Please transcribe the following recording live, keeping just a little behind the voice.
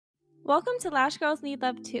Welcome to Lash Girls Need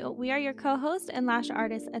Love Too. We are your co-hosts and lash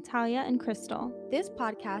artists, Atalia and Crystal. This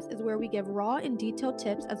podcast is where we give raw and detailed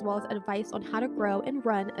tips as well as advice on how to grow and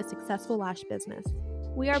run a successful lash business.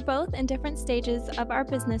 We are both in different stages of our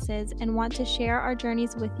businesses and want to share our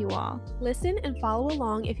journeys with you all. Listen and follow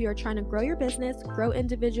along if you are trying to grow your business, grow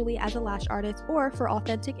individually as a lash artist, or for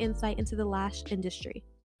authentic insight into the lash industry.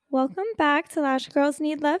 Welcome back to Lash Girls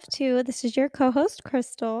Need Love Too. This is your co-host,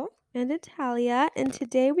 Crystal. And Natalia, and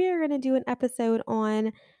today we are going to do an episode on,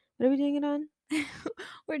 what are we doing it on?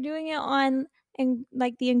 We're doing it on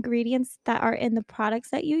the ingredients that are in the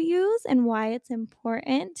products that you use and why it's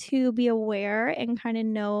important to be aware and kind of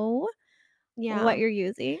know what you're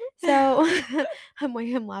using. So I'm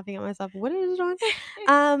laughing at myself. What is it on?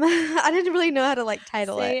 I didn't really know how to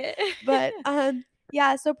title it. But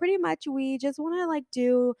yeah, so pretty much we just want to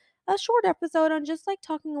do a short episode on just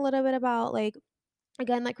talking a little bit about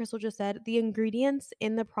again, like Crystal just said, the ingredients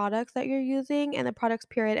in the products that you're using and the products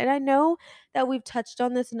period. And I know that we've touched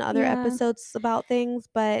on this in other episodes about things,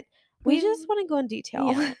 but we just want to go in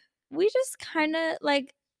detail. Yeah. We just kind of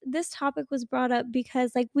this topic was brought up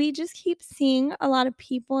because we just keep seeing a lot of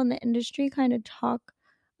people in the industry kind of talk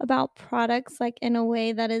about products in a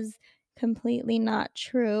way that is completely not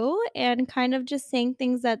true and kind of just saying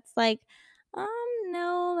things that's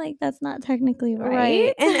no, that's not technically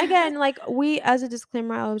right. And again, we, as a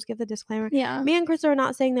disclaimer, I always give the disclaimer. Yeah. Me and Chris are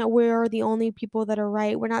not saying that we're the only people that are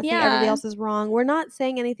right. We're not saying everybody else is wrong. We're not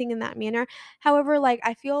saying anything in that manner. However,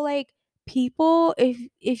 I feel like people,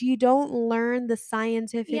 if you don't learn the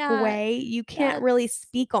scientific way, you can't really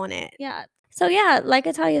speak on it. Yeah. So yeah, like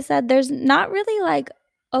Atalia said, there's not really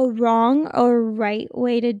a wrong or right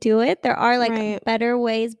way to do it. There are better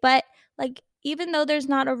ways, but even though there's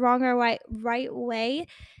not a wrong or right way,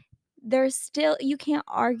 there's still, you can't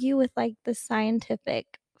argue with the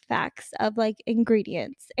scientific facts of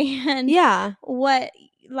ingredients and what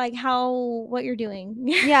you're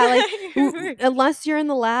doing. Unless you're in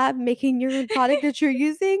the lab making your product that you're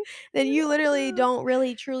using, then you literally don't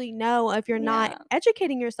really truly know if you're not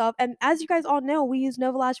educating yourself. And as you guys all know, we use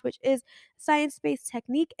Novalash, which is science-based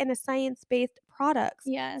technique and a science-based products.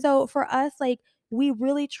 So for us, we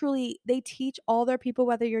really truly, they teach all their people,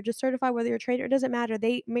 whether you're just certified, whether you're trained, it doesn't matter.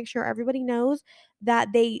 They make sure everybody knows that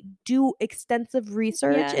they do extensive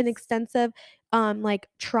research and extensive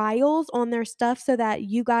trials on their stuff so that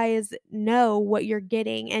you guys know what you're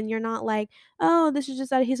getting and you're not oh, this is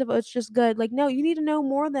just adhesive, oh, it's just good. No, you need to know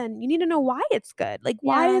more than, you need to know why it's good.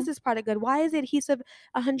 Why is this product good? Why is it adhesive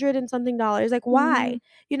 $100 and something? Why?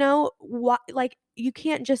 You know, why? You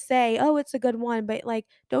can't just say, oh, it's a good one, but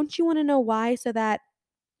don't you want to know why so that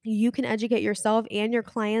you can educate yourself and your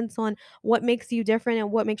clients on what makes you different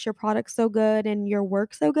and what makes your product so good and your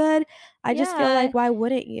work so good? I just feel why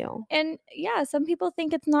wouldn't you? And some people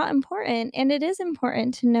think it's not important, and it is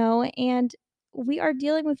important to know. And we are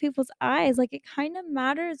dealing with people's eyes. It kind of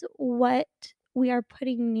matters what we are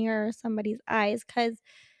putting near somebody's eyes, because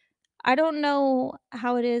I don't know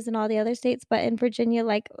how it is in all the other states, but in Virginia,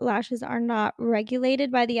 lashes are not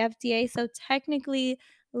regulated by the FDA. So technically,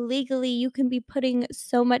 legally, you can be putting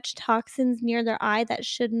so much toxins near their eye that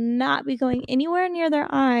should not be going anywhere near their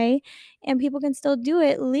eye. And people can still do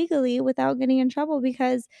it legally without getting in trouble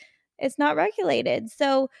because it's not regulated.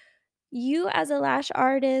 So you as a lash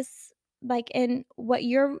artist, and what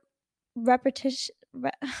your repetition,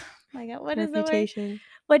 my God, what is the word?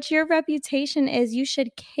 What your reputation is, you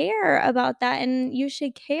should care about that, and you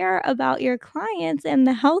should care about your clients and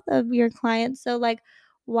the health of your clients. So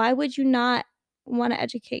why would you not want to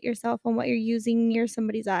educate yourself on what you're using near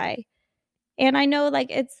somebody's eye? And I know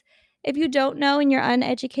it's, if you don't know and you're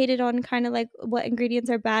uneducated on kind of what ingredients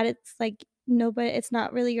are bad, it's nobody, it's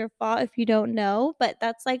not really your fault if you don't know, but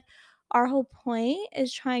that's our whole point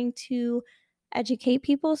is trying to educate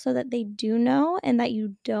people so that they do know and that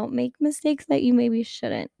you don't make mistakes that you maybe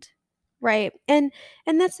shouldn't. Right. And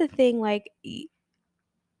that's the thing,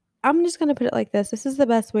 I'm just going to put it like this. This is the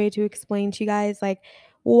best way to explain to you guys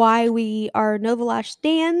why we are Novalash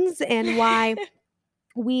stands and why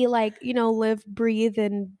we live, breathe,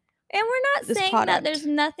 and we're not saying that there's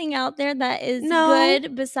nothing out there that is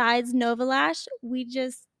good besides Novalash.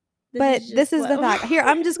 This is the fact. Here,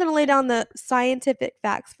 I'm just going to lay down the scientific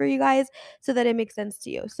facts for you guys so that it makes sense to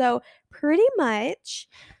you. So Pretty much.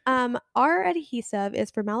 Our adhesive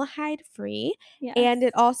is formaldehyde free, and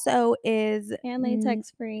it Yes, also is and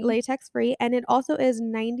latex free. latex free, and it also is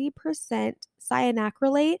 90%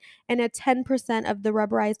 cyanacrylate and a 10% of the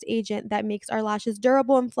rubberized agent that makes our lashes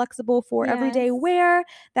durable and flexible for everyday Yes, wear.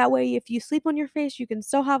 That way, if you sleep on your face, you can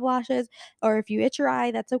still have lashes, or if you itch your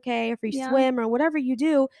eye, that's okay. If you yeah, swim or whatever you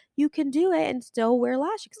do, you can do it and still wear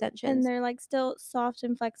lash and extensions. they're, like, still soft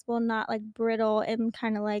and flexible, not, like, brittle and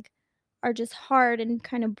kinda, like, are just hard and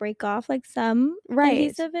kinda break off like some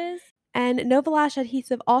Right. adhesive is. And Novalash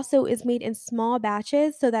adhesive also is made in small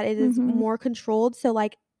batches so that it is Mhm. more controlled. So,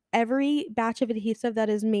 like, every batch of adhesive that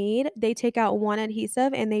is made, they take out one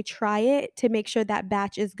adhesive and they try it to make sure that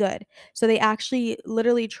batch is good. So they actually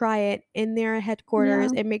literally try it in their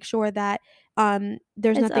headquarters Yeah, and make sure that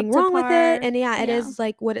there's it's up nothing to wrong with it. par. And yeah, it Yeah. is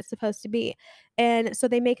like what it's supposed to be. And so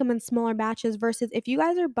they make them in smaller batches versus if you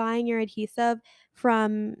guys are buying your adhesive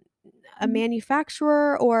from a Mhm.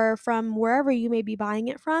 manufacturer or from wherever you may be buying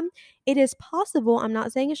it from, it is possible, I'm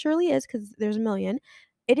not saying it surely is because there's a million.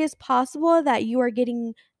 It is possible that you are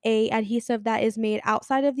getting a adhesive that is made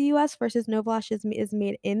outside of the US versus Novalash is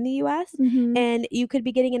made in the US, Mhm. and you could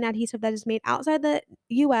be getting an adhesive that is made outside the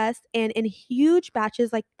US and in huge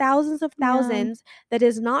batches, like thousands of Yeah. thousands, that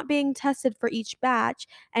is not being tested for each batch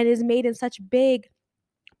and is made in such big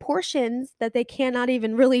portions that they cannot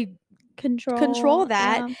even really control Control,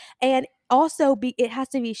 that, yeah. and also be it has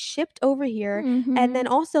to be shipped over here, and then Mhm.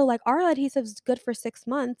 also, like, our adhesive's good for 6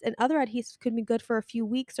 months, and other adhesives could be good for a few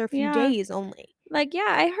weeks or a few Yeah. days only. Like, yeah,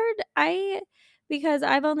 I heard I because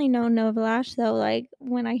I've only known Novalash, so, like,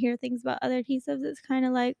 when I hear things about other adhesives, it's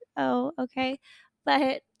kinda like, "Oh, okay."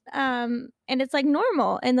 But, and it's, like,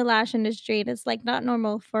 normal in the lash industry, and it's, like, not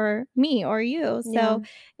normal for me or you, Yeah, so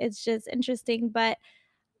it's just interesting, but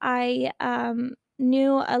I,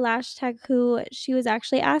 knew a lash tech who she was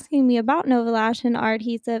actually asking me about Novalash and our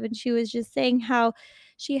adhesive, and she was just saying how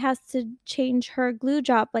she has to change her glue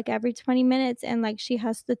drop, like, every 20 minutes, and, like, she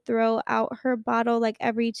has to throw out her bottle, like,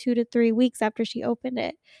 every 2 to 3 weeks after she opened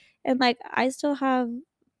it. And, like, I still have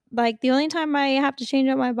like, the only time I have to change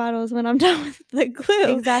out my bottle is when I'm done with the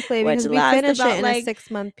glue, exactly, which because we lasts finish it about, in a like,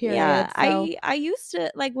 6-month yeah, period, so I used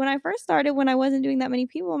to like, when I first started, when I wasn't doing that many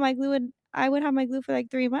people, my glue would I would have my glue for, like,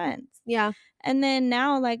 3 months. yeah. And then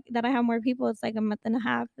now, like, that I have more people, it's, like, a month and a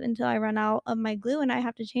half until I run out of my glue and I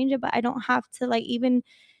have to change it, but I don't have to, like, even,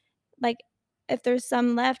 like, if there's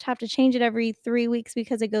some left, have to change it every 3 weeks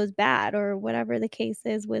because it goes bad or whatever the case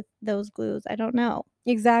is with those glues, I don't know.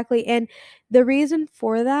 Exactly, and the reason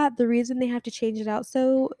for that, the reason they have to change it out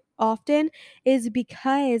so often is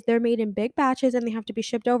because they're made in big batches and they have to be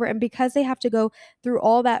shipped over, and because they have to go through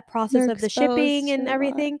all that process They're of the shipping exposed to and a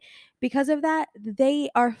lot. everything, because of that, they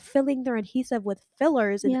are filling their adhesive with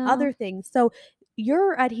fillers and Yeah, other things, so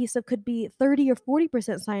your adhesive could be 30 or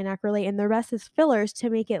 40% cyanacrylate and the rest is fillers to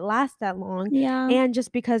make it last that long, yeah, and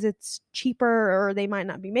just because it's cheaper or they might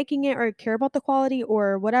not be making it or care about the quality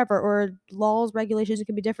or whatever, or laws, regulations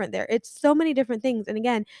can be different there. It's so many different things. And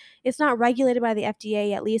again, it's not regulated by the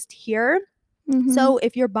FDA, at least here. mhm, So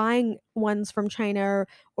if you're buying ones from China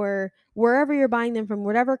or wherever you're buying them from,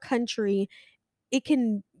 whatever country, it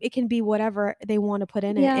can be whatever they wanna put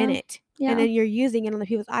in yeah, it, and yeah, then you're using it on the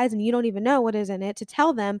people's eyes, and you don't even know what is in it to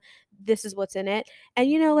tell them this is what's in it, and,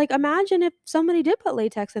 like, imagine if somebody did put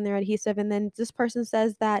latex in their adhesive, and then this person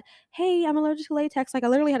says that, "Hey, I'm allergic to latex." Like, I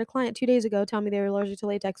literally had a client 2 days ago tell me they were allergic to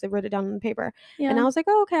latex, they wrote it down on the paper, and yeah, I was like,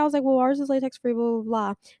 "Oh, okay." I was like, "Well, ours is latex free, blah, blah,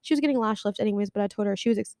 blah." She was getting lash lift anyways, but I told her she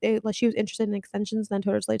was interested in extensions, then I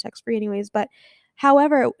told her it's latex free anyways, but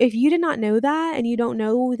however, if you did not know that and you don't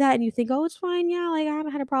know that and you think, "Oh, it's fine, yeah, like, I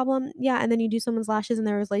haven't had a problem." Yeah, and then you do someone's lashes and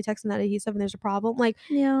there was latex in that adhesive and there's a problem, like,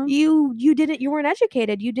 yeah. you weren't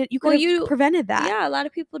educated. You could Well, have prevented that. yeah, a lot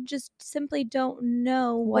of people just simply don't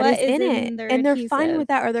know What what is is in it? in their And they're fine with adhesive.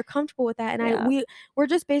 that or they're comfortable with that, and Yeah, we're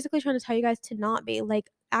just basically trying to tell you guys to not be, like,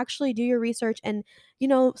 actually do your research and,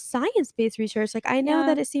 science-based research, like, I know yeah,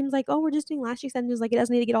 that it seems like, "Oh, we're just doing lash extensions, like, it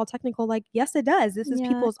doesn't need to get all technical," like, yes, it does. This is yeah.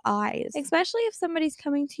 people's eyes. Especially if somebody's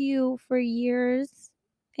coming to you for years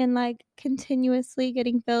and, like, continuously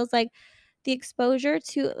getting fills, like, the exposure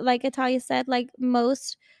to like Italia said, like,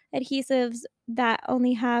 most adhesives that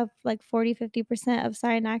only have, like, 40, 50% of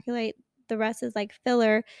cyanoculate, the rest is, like,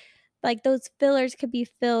 filler. Like, those fillers could be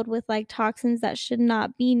filled with, like, toxins that should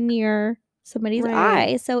not be near somebody's Right.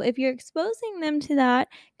 eye. So if you're exposing them to that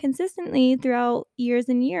consistently throughout years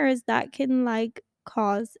and years, that can, like,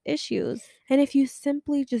 cause issues. And if you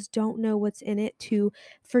simply just don't know what's in it to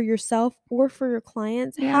for yourself or for your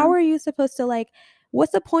clients, how Yeah. are you supposed to, like,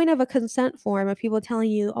 what's the point of a consent form of people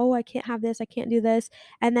telling you, "Oh, I can't have this, I can't do this,"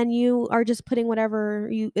 and then you are just putting whatever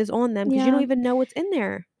you is on them because you don't Yeah. even know what's in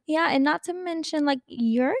there. Yeah, and not to mention, like,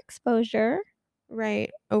 your exposure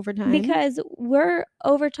Right, over time. because we're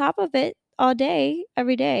over top of it all day,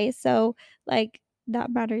 every day, so, like,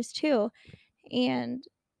 that matters too, and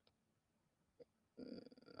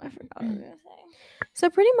I forgot what I was gonna say. So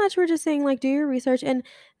pretty much we're just saying like do your research and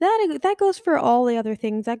that goes for all the other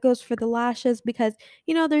things. That goes for the lashes because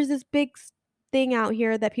there's this thing out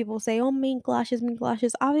here that people say, "Oh, mink lashes, mink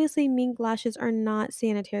lashes." Obviously, mink lashes are not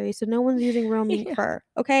sanitary, so no one's using real mink Yeah, fur,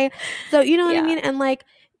 okay? So, you know what I yeah. mean? And like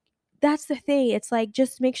that's the thing. It's like,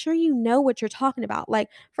 just make sure you know what you're talking about. Like,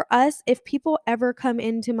 for us, if people ever come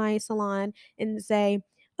into my salon and say,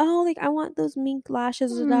 "Oh, like, I want those mink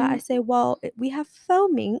lashes," da, da," I Mm, say, "Well, we have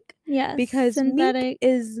faux mink yes, because mink synthetic.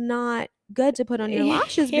 is not good to put on your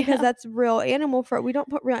lashes because Yeah, that's real animal fur. We don't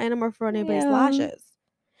put real animal fur on anybody's yeah, lashes."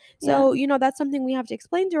 yeah, So, that's something we have to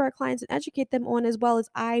explain to our clients and educate them on, as well as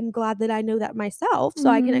I'm glad that I know that myself so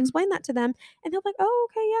I can mhm, explain that to them and they're like, "Oh,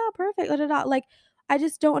 okay, yeah, perfect." Da, da, da. Like, I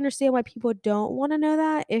just don't understand why people don't want to know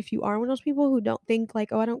that if you are one of those people who don't think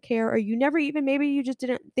like, "Oh, I don't care," or you never even maybe you just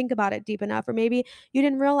didn't think about it deep enough or maybe you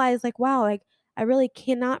didn't realize like, "Wow, like I really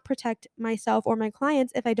cannot protect myself or my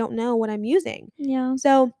clients if I don't know what I'm using." yeah,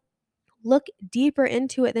 So, look deeper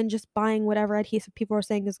into it than just buying whatever adhesive people are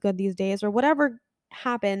saying is good these days or whatever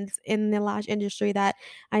happens in the lash industry that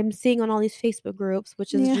I'm seeing on all these Facebook groups,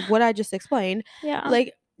 which is yeah, what I just explained. yeah.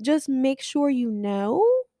 Like, just make sure you know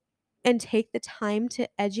and take the time to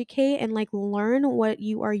educate and like learn what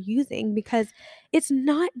you are using because it's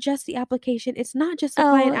not just the application, it's not just the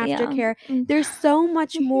client Oh, yeah. aftercare. Mm. There's so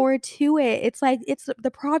much more to it. It's like it's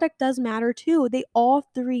the product does matter too. They all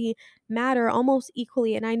three matter almost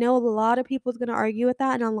equally. And I know a lot of people's gonna argue with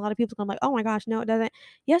that, and a lot of people's gonna be like, oh my gosh, no, it doesn't.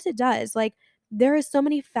 Yes, it does. Like there is so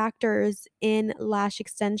many factors in lash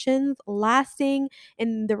extensions, lasting,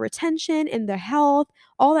 in the retention, in the health,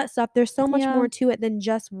 all that stuff. There's so much Yeah. more to it than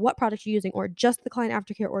just what product you're using or just the client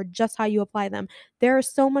aftercare or just how you apply them. There is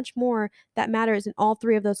so much more that matters in all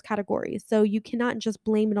three of those categories. So you cannot just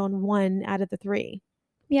blame it on one out of the three.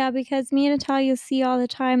 Yeah, because me and Natalia see all the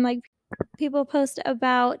time, like, people post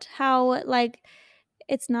about how, like,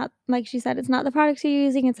 it's not like she said, it's not the products you're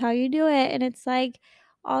using, it's how you do it, and it's like,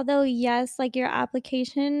 although, yes, like, your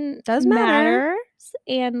application Does matter. matters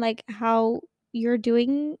and, like, how you're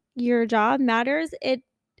doing your job matters,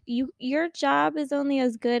 your job is only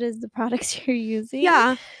as good as the products you're using.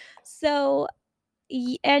 Yeah. So,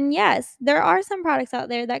 and yes, there are some products out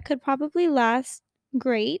there that could probably last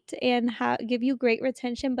great and give you great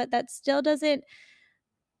retention, but that still doesn't,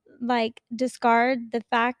 like, discard the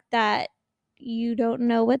fact that you don't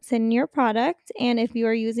know what's in your product, and if you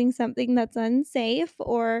are using something that's unsafe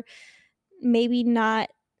or maybe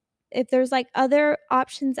not, if there's, like, other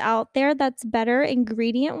options out there that's better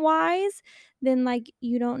ingredient-wise, then, like,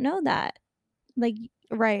 you don't know that. Like,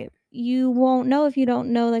 Right. you won't know if you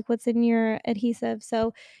don't know, like, what's in your adhesive,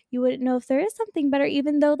 so you wouldn't know if there is something better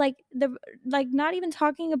even though, like, not even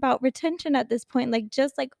talking about retention at this point, like,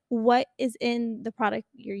 just, like, what is in the product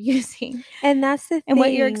you're using And that's the and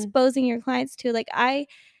what you're thing. exposing your clients to, like, I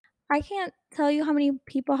can't tell you how many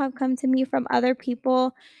people have come to me from other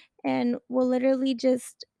people and will literally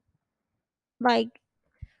just, like,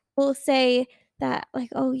 will say that,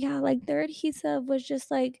 like, "Oh, yeah, like, their adhesive was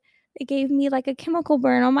just, like, it gave me, like, a chemical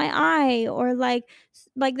burn on my eye," or, like,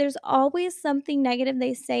 there's always something negative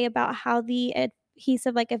they say about how the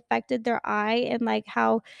adhesive, like, affected their eye and, like,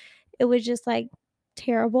 how it was just, like,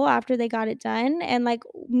 terrible after they got it done, and, like,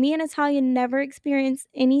 me and Natalia never experienced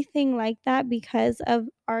anything like that because of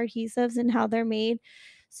our adhesives and how they're made.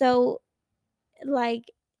 So,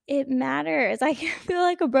 like, it matters. I feel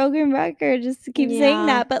like a broken record just to keep saying Yeah.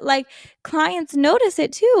 that, but, like, clients notice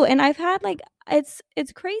it too, and I've had, like, it's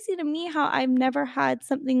crazy to me how I've never had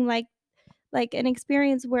something like an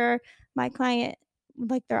experience where my client,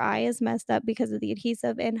 like, their eye is messed up because of the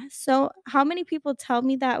adhesive, and so how many people tell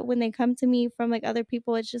me that when they come to me from, like, other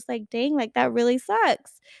people, it's just like, "Dang, like, that really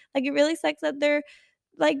sucks." Like, it really sucks that they're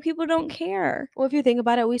like, people don't care. Well, if you think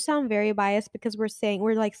about it, we sound very biased because we're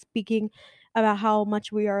like speaking about how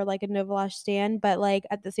much we are like a Novalash stan, but like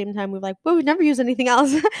at the same time we're like, well, we never use anything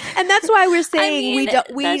else. And that's why we're I saying mean,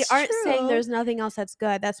 we that's aren't saying true. there's nothing else that's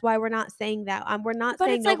good. That's why we're not saying that. We're not But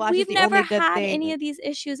saying it's like Novalash is we've the never only good had any thing. of these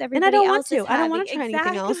issues And I everybody don't want else is to. I don't having. want to try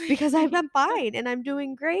anything else because Exactly. I'm fine and I'm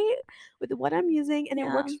doing great with what I'm using and it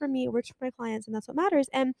Yeah. works for me, it works for my clients, and that's what matters.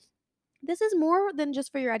 And this is more than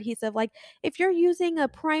just for your adhesive. Like, if you're using a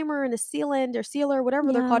primer and a sealant or sealer,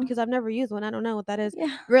 whatever they're called, Yeah. because I've never used one, I don't know what that is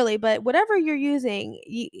Yeah. really, but whatever you're using,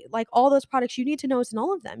 like all those products, you need to know it's in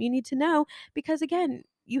all of them. You need to know because, again,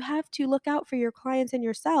 you have to look out for your clients and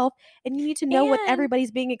yourself, and you need to know what And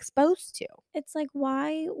everybody's being exposed to. it's like,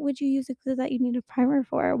 why would you use a glue that you need a primer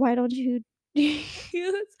for? Why don't you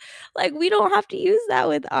use like, we don't have to use that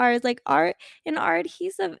with ours. Like, our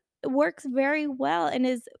adhesive works very well and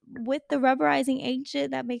is with the rubberizing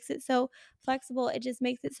agent that makes it so flexible, it just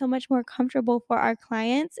makes it so much more comfortable for our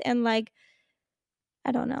clients, and, like,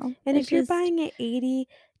 I don't know. And It's if you're just buying an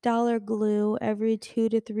 $80 glue every 2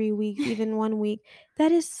 to 3 weeks, even 1 week,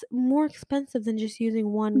 that is more expensive than just using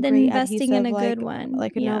one then great investing in adhesive a good one.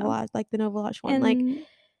 a Yeah. Novalash, like the Novalash one. Like, And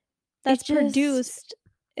it that's just produced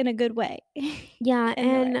in a good way. yeah,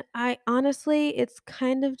 In a way. and I honestly, it's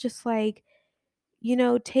kind of just like,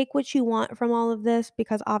 take what you want from all of this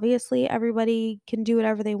because obviously everybody can do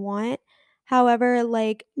whatever they want. However,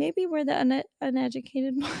 like Maybe we're the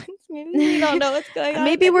uneducated ones. Maybe we don't know what's going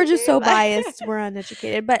on in the maybe we're just industry, so but biased, we're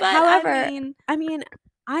uneducated, but but I however, mean, I mean,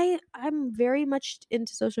 I'm very much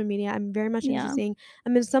into social media, I'm very much into yeah, seeing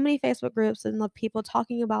I'm in so many Facebook groups and love people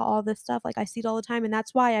talking about all this stuff, like, I see it all the time, and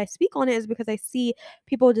that's why I speak on it is because I see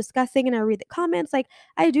people discussing and I read the comments, like,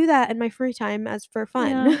 I do that in my free time as for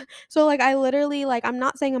yeah, fun. So, like, I literally like, I'm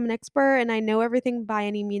not saying I'm an expert and I know everything by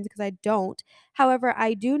any means because I don't. However,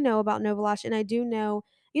 I do know about Novalash and I do know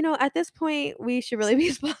at this point, we should really be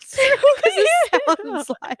sponsored because this sounds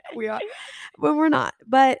like we are, when we're not.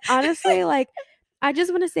 But honestly, like, I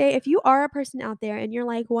just want to say if you are a person out there and you're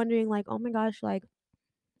like wondering, like, oh my gosh, like,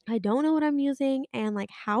 I don't know what I'm using and like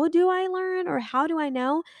how do I learn or how do I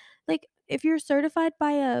know? Like if you're certified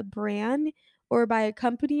by a brand or by a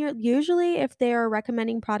company, or usually if they are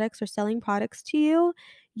recommending products or selling products to you,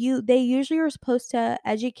 they usually are supposed to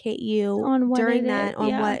educate you on what it during is, that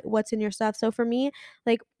on yeah, what's in your stuff. So for me,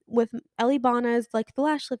 like with Ellie Bona's like the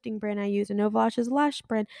lash lifting brand I use and Nova Lash's lash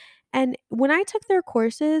brand, and when I took their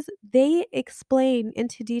courses, they explain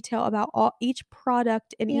into detail about each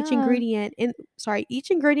product and yeah,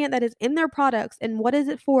 each ingredient that is in their products and what is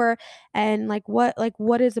it for and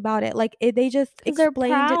what is about it. Like they just because 'cause they're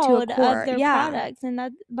explained it to a proud of core. their Yeah. products, and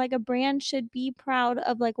that like, a brand should be proud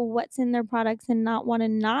of, like, what's in their products and not wanna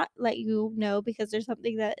not let you know because there's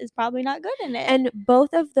something that is probably not good in it. And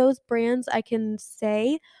both of those brands I can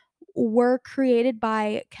say were created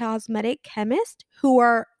by cosmetic chemists who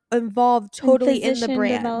are involved And totally in the physician brand.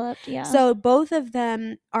 developed, yeah, So both of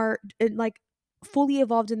them are like fully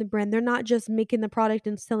evolved in the brand. They're not just making the product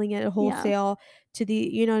and selling it at yeah, wholesale to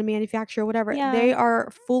the, manufacturer, whatever. They yeah, are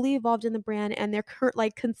fully evolved in the brand and they're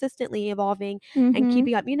like consistently evolving and mhm,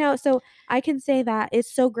 keeping up. So I can say that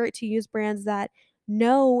it's so great to use brands that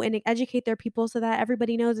know and educate their people so that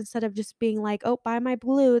everybody knows instead of just being like, "Oh, buy my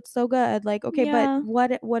blue, it's so good." Like, okay, but yeah,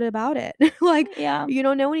 what about it? Like, yeah. you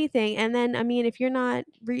don't know anything. And then I mean, if you're not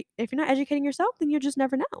educating yourself, then you just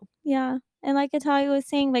never know. Yeah, and like Italia was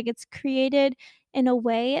saying, like, it's created in a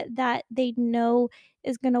way that they know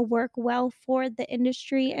is gonna work well for the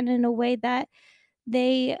industry and in a way that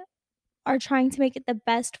they are trying to make it the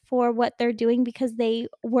best for what they're doing because they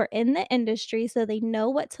were in the industry, so they know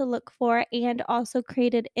what to look for and also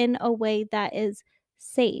created in a way that is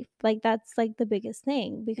safe. Like, that's, like, the biggest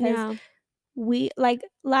thing because Yeah. we like,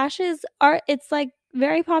 lashes are it's, like,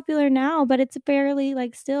 very popular now, but it's barely,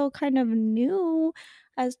 like, still kind of new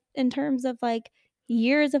as in terms of, like,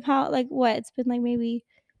 years of how like, what? It's been, like, maybe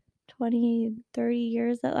 20, 30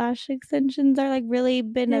 years that lash extensions are, like, really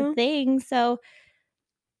been a Yeah. thing, so,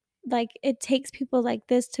 like, it takes people like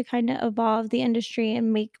this to kinda evolve the industry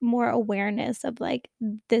and make more awareness of, like,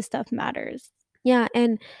 this stuff matters. Yeah,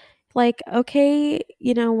 and like, okay,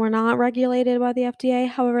 we're not regulated by the FDA.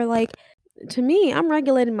 However, like, to me, I'm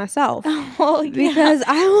regulating myself Well, yeah, because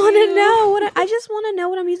I wanna you know I just wanna know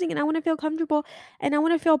what I'm using, and I wanna feel comfortable, and I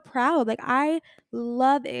wanna feel proud. Like, I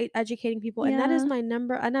love educating people, and that is Yeah, my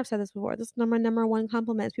number and I've said this before, this is my number one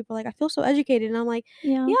compliment is people are like, "I feel so educated," and I'm like,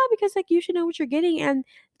 yeah, "Yeah, because, like, you should know what you're getting," and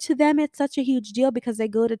to them, it's such a huge deal because they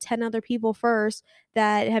go to 10 other people first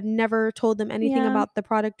that have never told them anything yeah, about the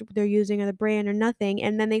product they're using or the brand or nothing,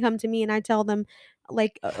 and then they come to me and I tell them,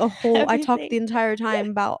 like, a whole I talk everything. the entire time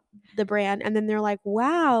about the brand, and then they're like,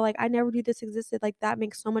 "Wow, like, I never knew this existed, like, that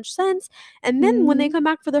makes so much sense," and then when they Mhm. come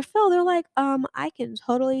back for their fill, they're like, I can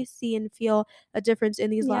totally see and feel a difference in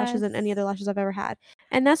these lashes than any Yes. other lashes I've ever had,"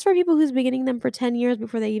 and that's for people who's been getting them for 10 years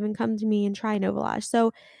before they even come to me and try Novalash,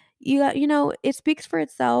 so, it speaks for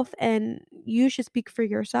itself, and you should speak for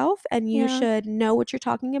yourself, and you Yeah. should know what you're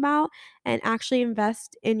talking about and actually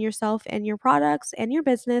invest in yourself and your products and your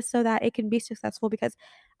business so that it can be successful, because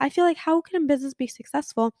I feel like how can a business be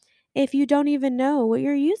successful if you don't even know what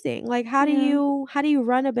you're using? Like Yeah. how do you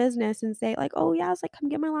run a business and say like, "Oh yeah, it's like come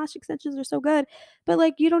get my lash extensions, they're so good." But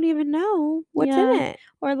like you don't even know what's in Yeah. it.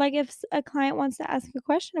 Or, like, if a client wants to ask a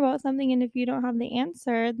question about something and if you don't have the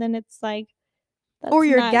answer, then it's like, Or that's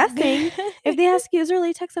you're not guessing. If good. they ask you, "Is there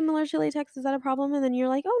latex? I'm allergic to latex. Is that a problem?" And then you're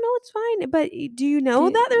like, "Oh, no, it's fine." But do you know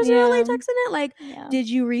that there's no Yeah. latex in it? Like, Yeah. did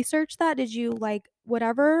you research that? Did you, like,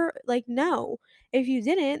 whatever? Like, no. If you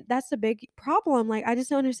didn't, that's a big problem. Like, I just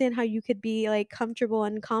don't understand how you could be, like, comfortable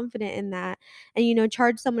and confident in that and,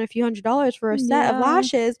 charge someone a few $100s for a set of Yeah.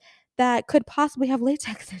 lashes that could possibly have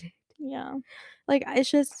latex in it. Yeah. Like,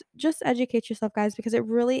 it's just educate yourself, guys, because it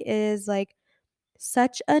really is, like,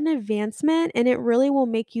 such an advancement, and it really will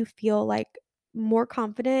make you feel like more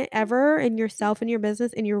confident ever in yourself and your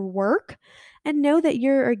business and your work, and know that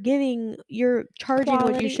you're charging what you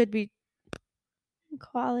Quality should be.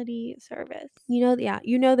 quality service. Yeah,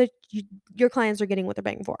 you know that your clients are getting what they're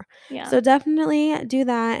paying for. Yeah. So definitely do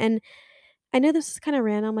that. And I know this is kind of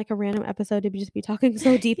random, like a random episode to just be talking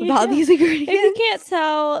so deep about Yeah. these If you can't ingredients.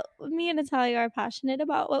 tell, me and Natalia are passionate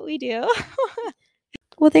about what we do.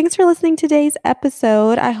 Well, thanks for listening to today's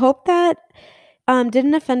episode. I hope that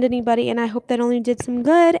didn't offend anybody, and I hope that only did some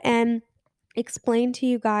good and explain to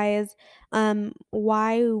you guys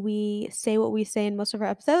why we say what we say in most of our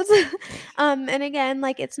episodes. And again,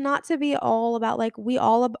 like it's not to be all about like we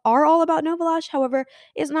all are all about Novalash. However,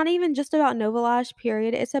 it's not even just about Novalash.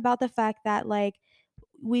 Period. It's about the fact that like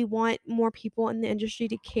we want more people in the industry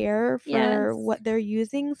to care for Yes. what they're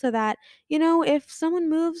using so that, if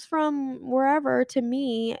someone moves from wherever to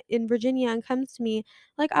me in Virginia and comes to me,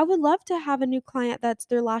 like I would love to have a new client that's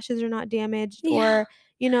their lashes are not damaged Yeah. or,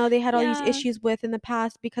 they had all these Yeah. issues with in the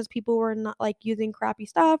past because people were not like using crappy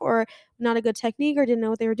stuff or not a good technique or didn't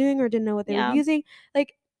know what they were doing or didn't know what they were Yeah. using.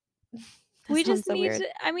 Like that We sounds just so need weird. to,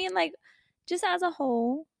 I mean, like, just as a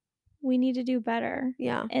whole, we need to do better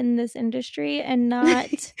Yeah. in this industry and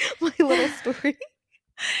not My little story.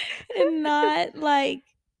 and not like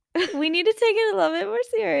we need to take it a little bit more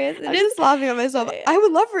serious. It I'm is just laughing at myself. I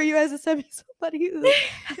would love for you guys to send me somebody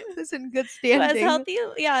who's in good who has standing. healthy,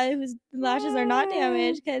 yeah, whose lashes are not Ah,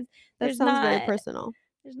 damaged because that there's sounds very not personal.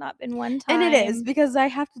 there's not been one And it is time. because I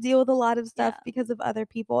have to deal with a lot of stuff Yeah. because of other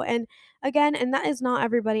people. And again, and that is not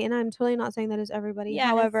everybody. And I'm totally not saying that is everybody. Yes.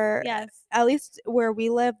 However, Yes. at least where we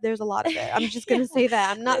live, there's a lot of it. I'm just Yeah. gonna say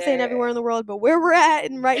that. I'm not saying There everywhere in the world, but where we're at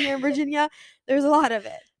and right here in Virginia, there's a lot of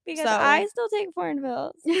it. because So I still take foreign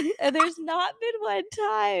pills, and there's not been one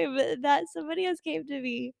time that somebody has came to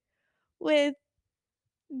me with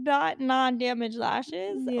not non-damaged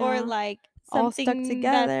lashes or, yeah. like, All stuck something that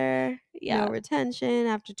together, no yeah, retention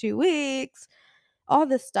after 2 weeks, all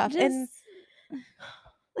this stuff, and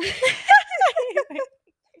just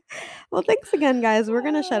well, thanks again, guys. We're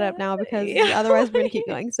gonna shut up now because yeah. otherwise we're gonna keep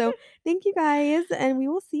going. So, thank you guys, and we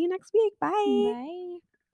will see you next week. Bye. Bye.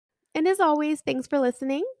 And as always, thanks for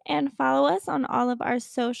listening. And follow us on all of our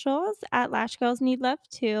socials at Lash Girls Need Love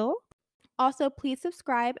too. Also, please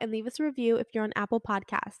subscribe and leave us a review if you're on Apple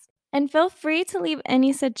Podcasts. And feel free to leave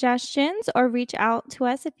any suggestions or reach out to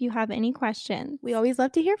us if you have any questions. We always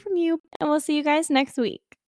love to hear from you. And we'll see you guys next week.